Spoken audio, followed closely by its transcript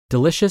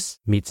Delicious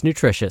meets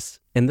nutritious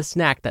in the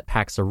snack that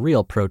packs a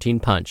real protein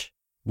punch.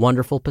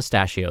 Wonderful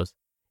Pistachios.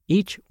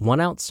 Each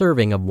 1-ounce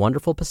serving of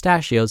Wonderful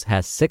Pistachios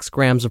has 6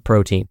 grams of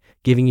protein,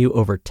 giving you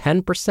over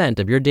 10%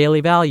 of your daily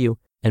value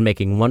and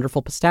making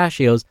Wonderful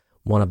Pistachios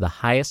one of the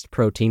highest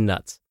protein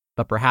nuts.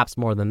 But perhaps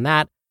more than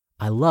that,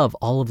 I love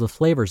all of the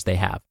flavors they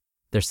have.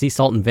 Their sea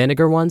salt and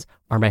vinegar ones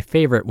are my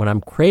favorite when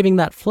I'm craving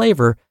that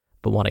flavor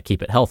but want to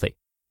keep it healthy.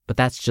 But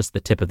that's just the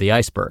tip of the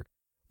iceberg.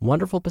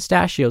 Wonderful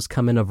Pistachios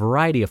come in a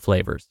variety of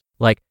flavors,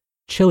 like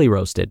chili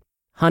roasted,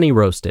 honey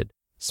roasted,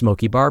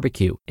 smoky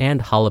barbecue,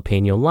 and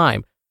jalapeno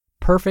lime,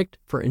 perfect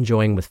for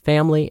enjoying with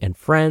family and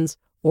friends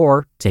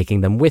or taking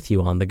them with you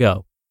on the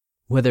go.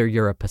 Whether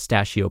you're a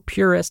pistachio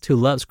purist who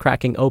loves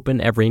cracking open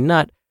every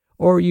nut,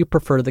 or you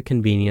prefer the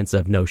convenience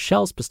of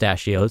no-shells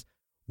pistachios,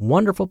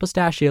 Wonderful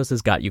Pistachios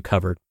has got you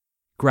covered.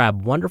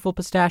 Grab Wonderful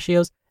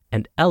Pistachios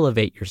and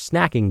elevate your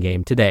snacking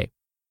game today.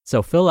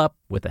 So fill up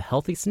with a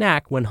healthy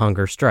snack when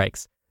hunger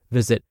strikes.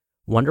 Visit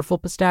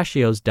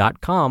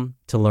wonderfulpistachios.com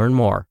to learn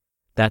more.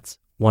 That's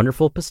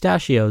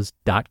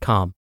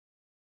wonderfulpistachios.com.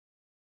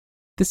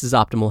 This is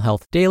Optimal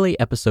Health Daily,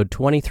 episode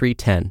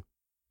 2310.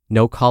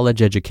 No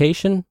college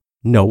education,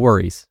 no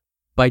worries,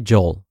 by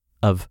Joel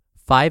of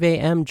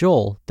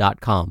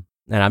 5AMJoel.com.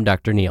 And I'm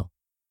Dr. Neil.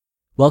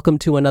 Welcome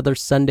to another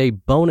Sunday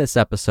bonus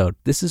episode.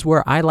 This is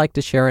where I like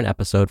to share an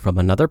episode from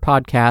another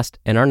podcast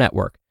in our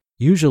network,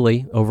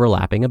 usually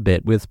overlapping a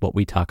bit with what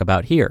we talk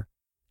about here.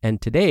 And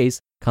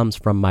today's comes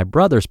from my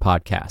brother's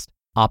podcast,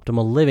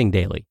 Optimal Living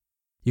Daily.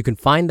 You can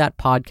find that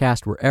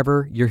podcast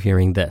wherever you're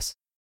hearing this.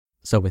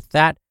 So with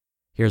that,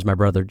 here's my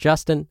brother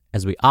Justin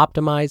as we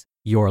optimize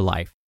your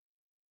life.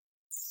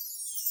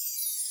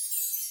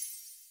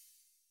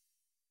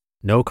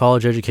 No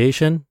college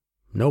education?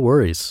 No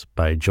worries,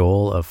 by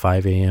Joel of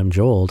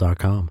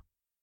 5AMJoel.com.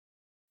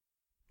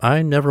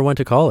 I never went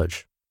to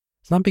college.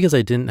 It's not because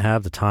I didn't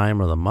have the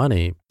time or the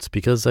money. It's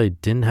because I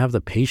didn't have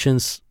the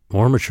patience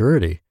or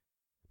maturity.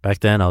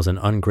 Back then, I was an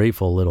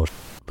ungrateful little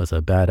with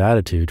a bad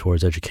attitude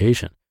towards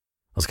education.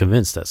 I was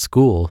convinced that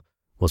school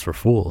was for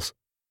fools.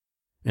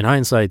 In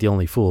hindsight, the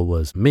only fool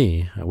was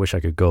me. I wish I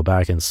could go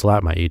back and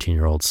slap my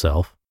 18-year-old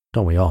self.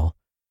 Don't we all?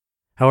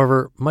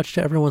 However, much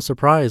to everyone's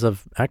surprise,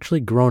 I've actually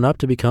grown up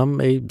to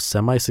become a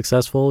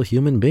semi-successful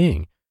human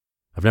being.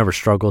 I've never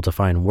struggled to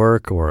find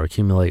work or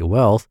accumulate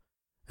wealth,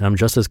 and I'm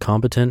just as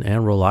competent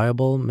and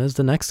reliable as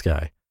the next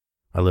guy.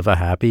 I live a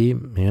happy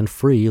and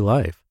free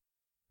life.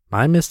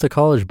 I missed the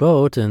college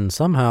boat and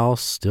somehow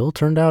still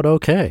turned out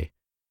okay.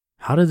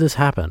 How did this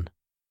happen?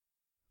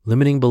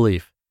 Limiting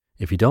belief.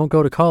 If you don't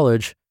go to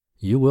college,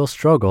 you will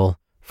struggle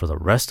for the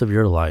rest of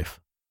your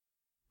life.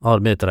 I'll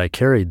admit that I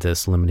carried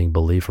this limiting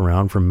belief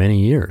around for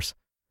many years.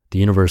 The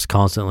universe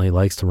constantly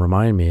likes to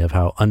remind me of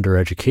how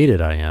undereducated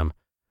I am.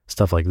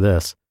 Stuff like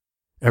this.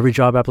 Every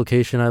job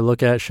application I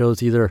look at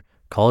shows either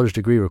college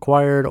degree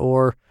required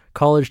or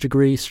college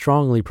degree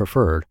strongly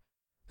preferred.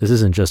 This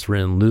isn't just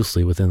written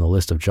loosely within the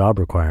list of job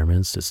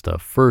requirements. It's the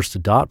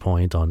first dot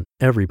point on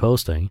every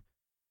posting.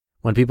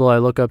 When people I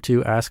look up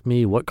to ask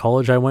me what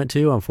college I went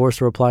to, I'm forced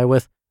to reply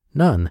with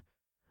none.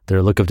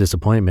 Their look of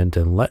disappointment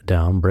and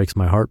letdown breaks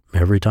my heart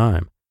every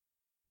time.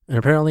 And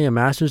apparently a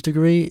master's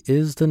degree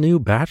is the new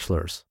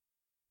bachelor's.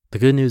 The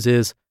good news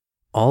is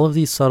all of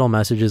these subtle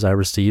messages I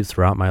received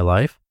throughout my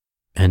life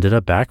ended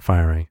up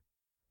backfiring.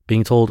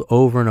 Being told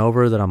over and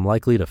over that I'm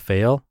likely to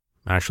fail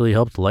actually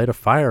helped light a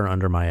fire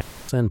under my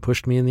ass and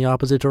pushed me in the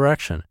opposite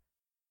direction.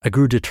 I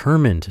grew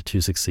determined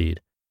to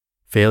succeed.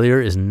 Failure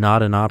is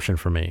not an option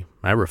for me.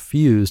 I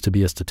refuse to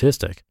be a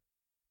statistic.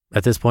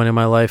 At this point in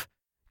my life,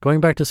 going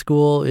back to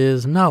school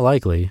is not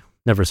likely,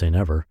 never say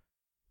never,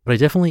 but I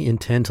definitely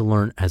intend to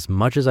learn as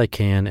much as I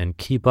can and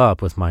keep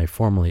up with my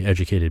formally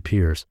educated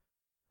peers.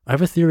 I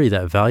have a theory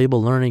that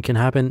valuable learning can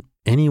happen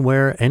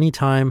anywhere,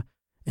 anytime,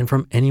 and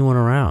from anyone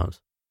around,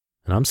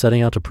 and I'm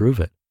setting out to prove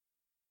it.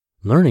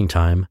 Learning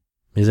time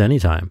is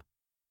anytime.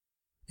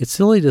 It's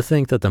silly to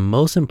think that the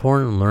most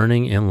important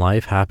learning in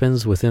life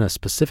happens within a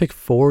specific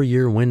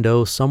 4-year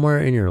window somewhere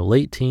in your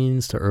late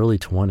teens to early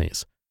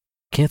 20s.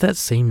 Can't that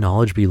same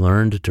knowledge be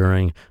learned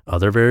during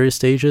other various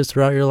stages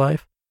throughout your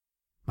life?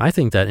 I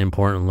think that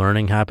important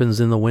learning happens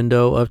in the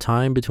window of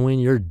time between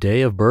your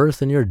day of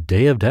birth and your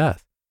day of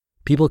death.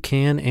 People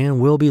can and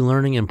will be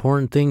learning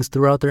important things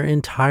throughout their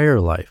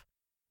entire life.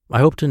 I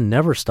hope to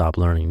never stop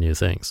learning new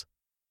things.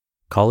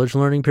 College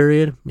learning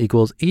period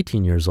equals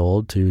 18 years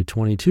old to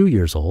 22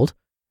 years old.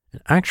 An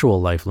actual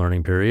life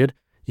learning period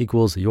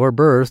equals your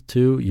birth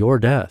to your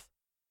death.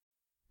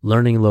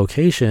 Learning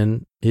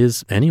location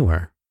is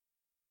anywhere.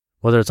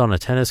 Whether it's on a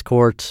tennis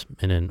court,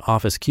 in an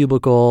office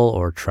cubicle,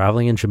 or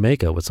traveling in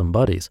Jamaica with some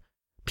buddies,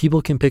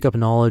 people can pick up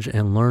knowledge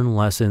and learn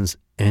lessons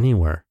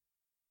anywhere.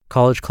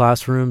 College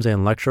classrooms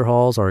and lecture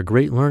halls are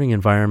great learning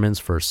environments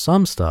for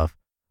some stuff,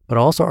 but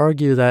also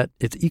argue that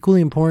it's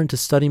equally important to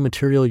study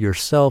material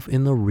yourself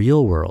in the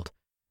real world.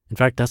 In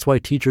fact, that's why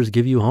teachers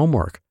give you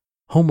homework.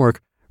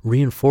 Homework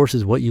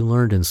reinforces what you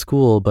learned in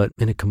school, but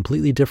in a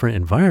completely different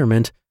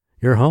environment,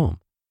 your home.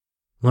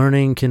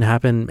 Learning can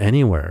happen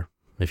anywhere,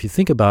 If you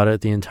think about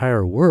it, the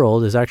entire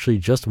world is actually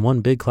just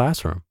one big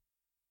classroom.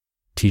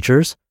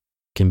 Teachers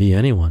can be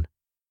anyone.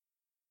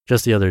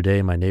 Just the other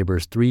day, my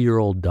neighbor's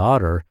 3-year-old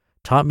daughter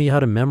taught me how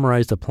to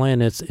memorize the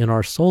planets in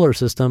our solar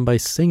system by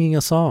singing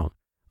a song.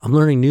 I'm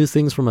learning new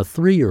things from a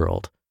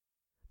 3-year-old.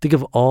 Think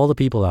of all the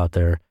people out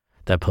there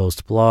that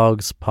post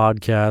blogs,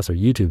 podcasts, or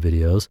YouTube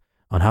videos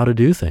on how to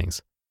do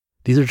things.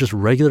 These are just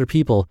regular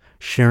people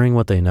sharing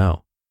what they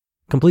know.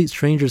 Complete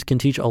strangers can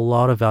teach a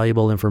lot of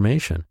valuable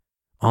information.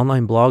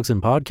 Online blogs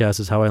and podcasts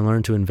is how I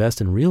learned to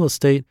invest in real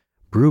estate,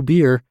 brew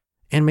beer,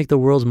 and make the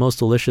world's most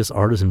delicious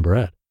artisan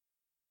bread.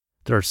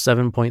 There are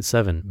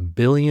 7.7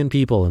 billion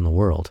people in the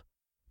world.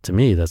 To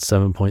me, that's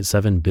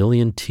 7.7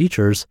 billion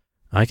teachers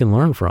I can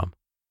learn from.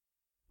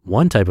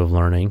 One type of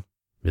learning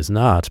is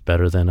not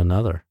better than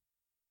another.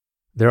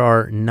 There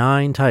are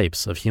 9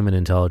 types of human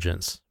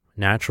intelligence: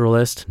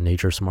 naturalist,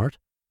 nature smart;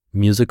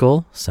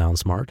 musical, sound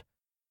smart;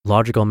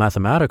 logical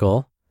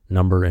mathematical,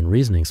 number and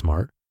reasoning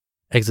smart;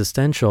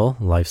 existential,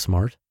 life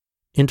smart;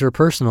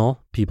 interpersonal,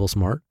 people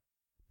smart;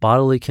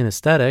 bodily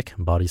kinesthetic,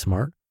 body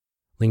smart;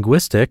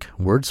 linguistic,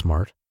 word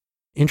smart;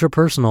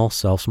 intrapersonal,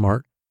 self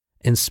smart;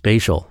 and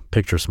spatial,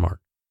 picture smart.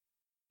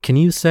 Can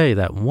you say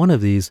that one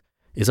of these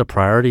is a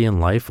priority in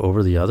life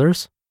over the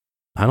others?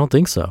 I don't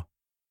think so.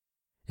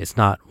 It's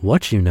not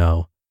what you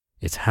know,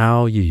 it's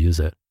how you use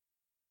it.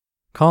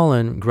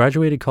 Colin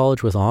graduated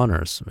college with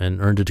honors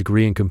and earned a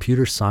degree in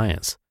computer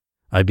science.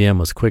 IBM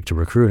was quick to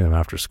recruit him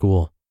after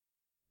school.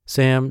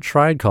 Sam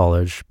tried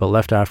college, but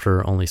left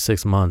after only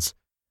 6 months.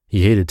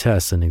 He hated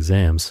tests and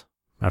exams.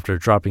 After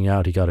dropping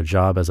out, he got a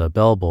job as a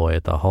bellboy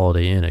at the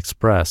Holiday Inn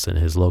Express in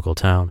his local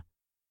town.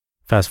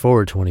 Fast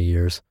forward 20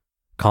 years,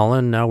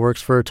 Colin now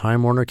works for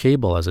Time Warner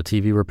Cable as a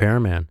TV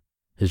repairman.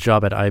 His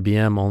job at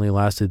IBM only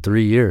lasted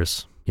 3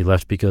 years. He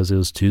left because it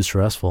was too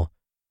stressful.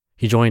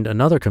 He joined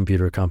another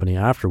computer company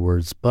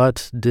afterwards,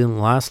 but didn't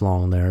last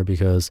long there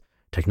because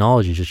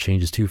technology just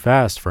changes too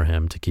fast for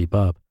him to keep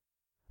up.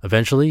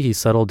 Eventually, he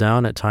settled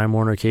down at Time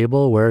Warner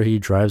Cable, where he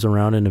drives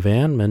around in a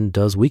van and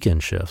does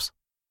weekend shifts.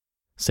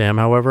 Sam,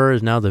 however,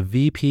 is now the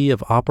VP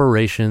of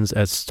Operations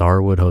at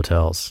Starwood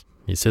Hotels.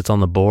 He sits on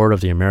the board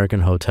of the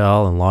American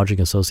Hotel and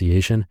Lodging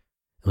Association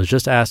and was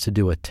just asked to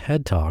do a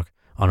TED Talk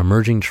on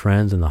emerging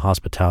trends in the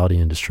hospitality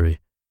industry.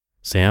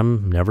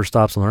 Sam never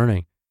stops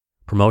learning.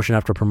 Promotion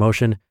after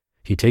promotion,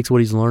 he takes what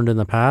he's learned in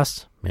the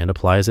past and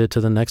applies it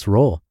to the next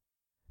role.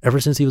 Ever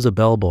since he was a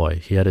bellboy,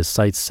 he had his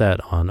sights set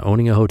on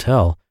owning a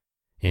hotel,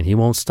 and he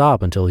won't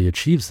stop until he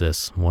achieves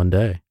this one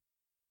day.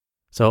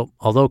 So,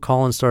 although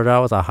Colin started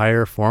out with a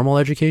higher formal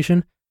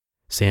education,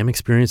 Sam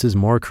experiences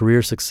more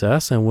career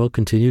success and will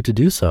continue to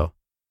do so.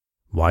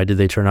 Why did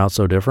they turn out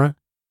so different?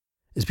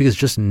 It's because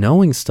just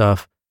knowing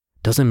stuff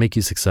doesn't make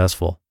you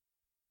successful.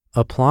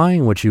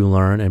 Applying what you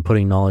learn and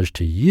putting knowledge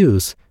to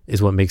use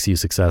is what makes you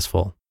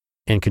successful.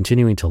 And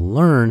continuing to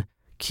learn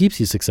keeps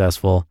you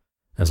successful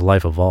as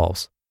life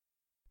evolves.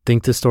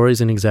 Think this story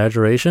is an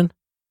exaggeration?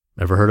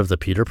 Ever heard of the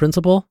Peter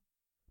Principle?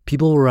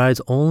 People will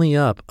rise only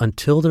up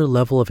until their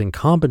level of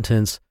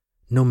incompetence,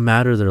 no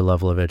matter their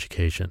level of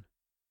education.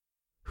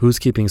 Who's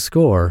keeping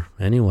score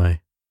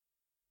anyway?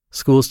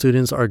 School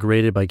students are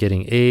graded by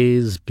getting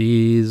A's,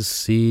 B's,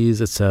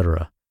 C's,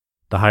 etc.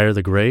 The higher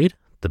the grade,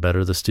 the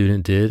better the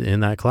student did in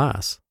that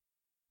class.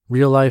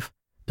 Real life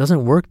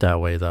doesn't work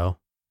that way, though.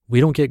 We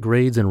don't get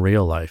grades in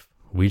real life.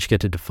 We each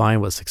get to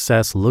define what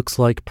success looks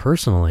like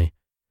personally,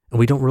 and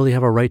we don't really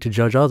have a right to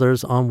judge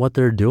others on what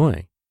they're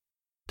doing.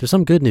 There's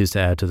some good news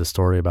to add to the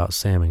story about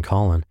Sam and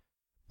Colin.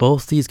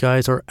 Both these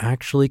guys are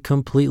actually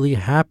completely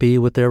happy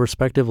with their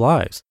respective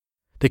lives.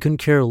 They couldn't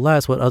care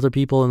less what other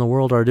people in the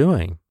world are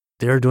doing.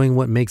 They're doing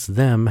what makes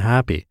them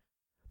happy.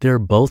 They're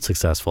both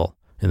successful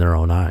in their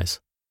own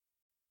eyes.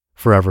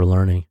 Forever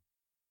learning.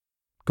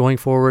 Going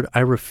forward, I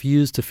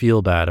refuse to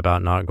feel bad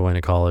about not going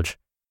to college.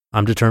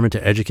 I'm determined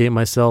to educate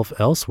myself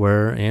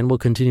elsewhere and will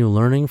continue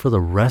learning for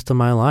the rest of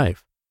my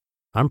life.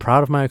 I'm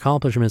proud of my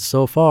accomplishments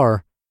so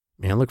far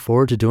and look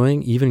forward to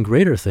doing even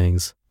greater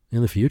things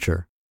in the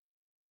future.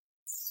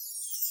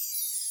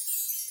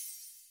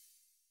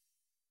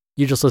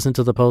 You just listened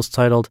to the post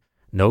titled,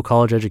 No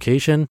College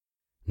Education?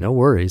 No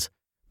Worries,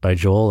 by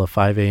Joel of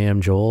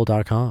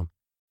 5AMJoel.com.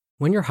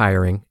 When you're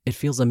hiring, it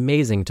feels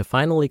amazing to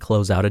finally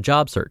close out a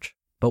job search.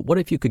 But what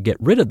if you could get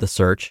rid of the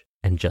search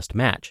and just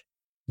match?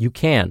 You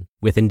can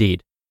with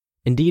Indeed.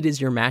 Indeed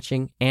is your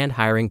matching and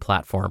hiring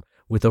platform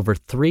with over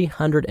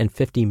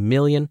 350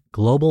 million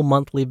global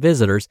monthly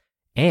visitors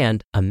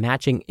and a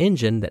matching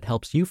engine that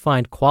helps you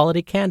find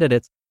quality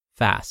candidates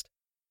fast.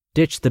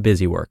 Ditch the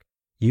busy work.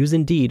 Use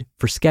Indeed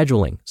for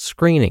scheduling,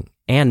 screening,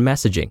 and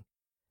messaging.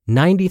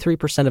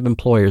 93% of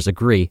employers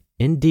agree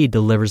Indeed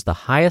delivers the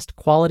highest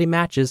quality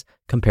matches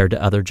compared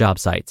to other job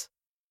sites.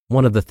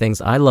 One of the things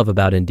I love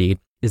about Indeed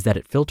is that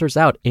it filters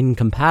out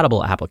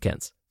incompatible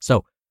applicants.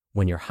 So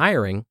when you're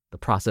hiring, the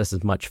process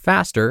is much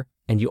faster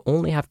and you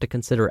only have to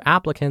consider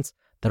applicants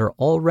that are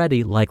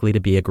already likely to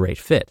be a great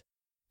fit.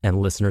 And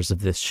listeners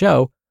of this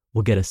show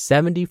will get a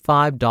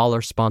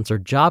 $75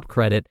 sponsored job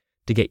credit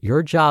to get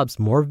your jobs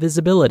more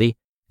visibility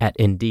at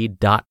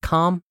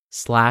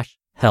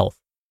Indeed.com/health.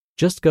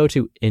 Just go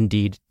to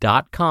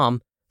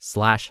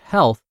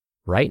Indeed.com/health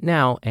right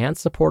now and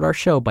support our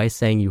show by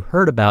saying you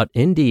heard about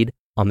Indeed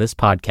on this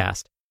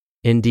podcast.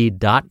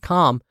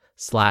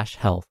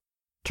 Indeed.com/health.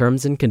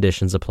 Terms and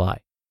conditions apply.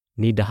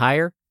 Need to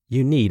hire?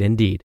 You need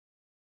Indeed.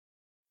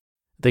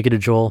 Thank you to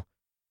Joel.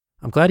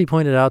 I'm glad he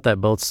pointed out that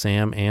both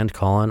Sam and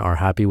Colin are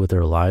happy with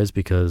their lives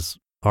because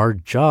our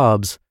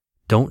jobs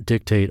don't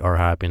dictate our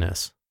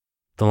happiness.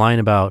 The line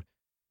about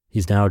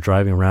he's now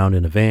driving around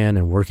in a van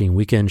and working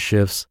weekend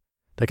shifts,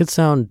 that could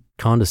sound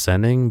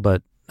condescending,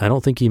 but I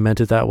don't think he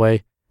meant it that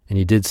way. And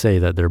he did say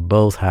that they're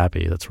both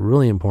happy. That's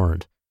really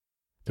important.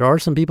 There are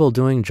some people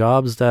doing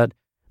jobs that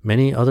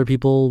many other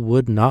people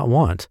would not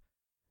want,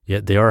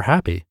 yet they are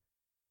happy.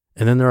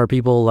 And then there are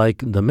people like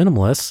the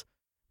minimalists,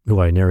 who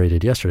I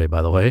narrated yesterday,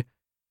 by the way,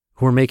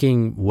 who are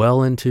making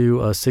well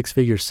into a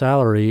six-figure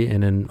salary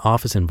in an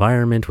office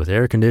environment with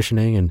air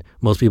conditioning and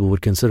most people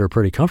would consider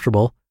pretty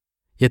comfortable,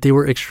 yet they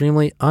were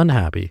extremely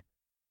unhappy.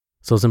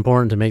 So it's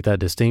important to make that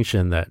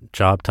distinction that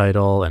job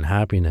title and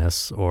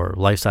happiness or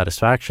life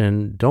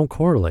satisfaction don't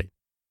correlate.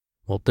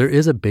 Well, there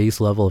is a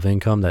base level of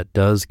income that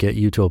does get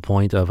you to a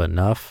point of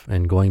enough,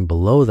 and going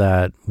below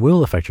that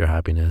will affect your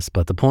happiness.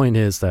 But the point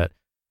is that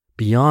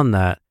beyond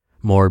that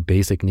more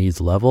basic needs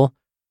level,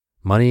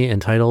 money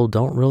and title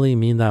don't really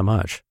mean that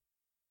much.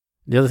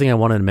 The other thing I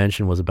wanted to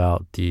mention was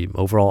about the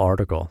overall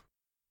article.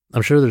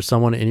 I'm sure there's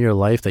someone in your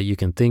life that you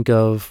can think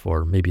of,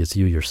 or maybe it's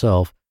you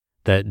yourself,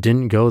 that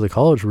didn't go the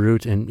college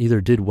route and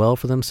either did well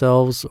for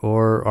themselves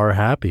or are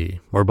happy,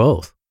 or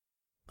both.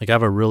 Like, I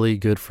have a really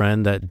good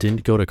friend that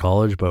didn't go to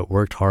college but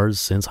worked hard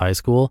since high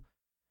school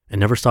and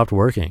never stopped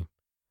working.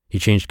 He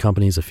changed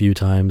companies a few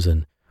times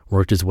and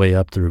worked his way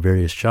up through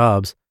various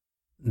jobs.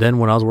 Then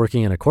when I was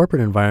working in a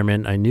corporate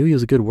environment, I knew he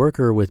was a good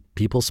worker with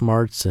people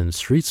smarts and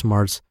street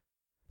smarts.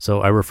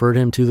 So I referred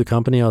him to the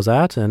company I was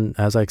at, and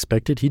as I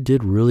expected, he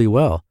did really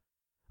well.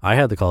 I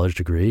had the college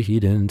degree, he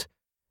didn't.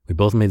 We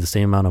both made the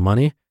same amount of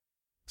money,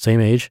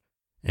 same age,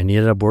 and he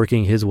ended up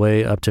working his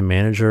way up to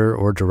manager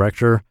or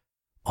director,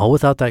 all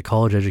without that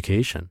college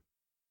education.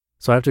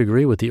 So I have to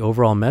agree with the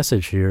overall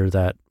message here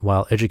that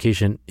while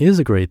education is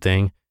a great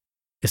thing,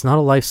 it's not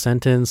a life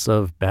sentence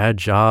of bad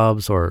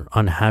jobs or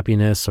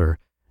unhappiness or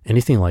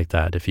anything like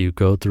that if you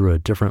go through a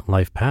different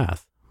life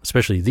path,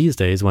 especially these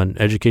days when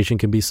education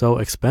can be so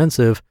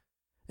expensive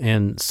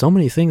and so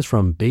many things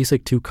from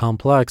basic to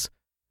complex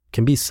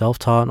can be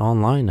self-taught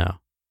online now.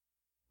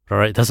 All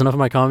right, that's enough of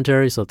my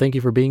commentary. So thank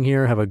you for being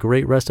here. Have a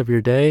great rest of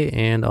your day,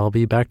 and I'll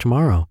be back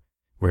tomorrow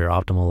where your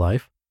optimal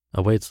life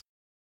awaits.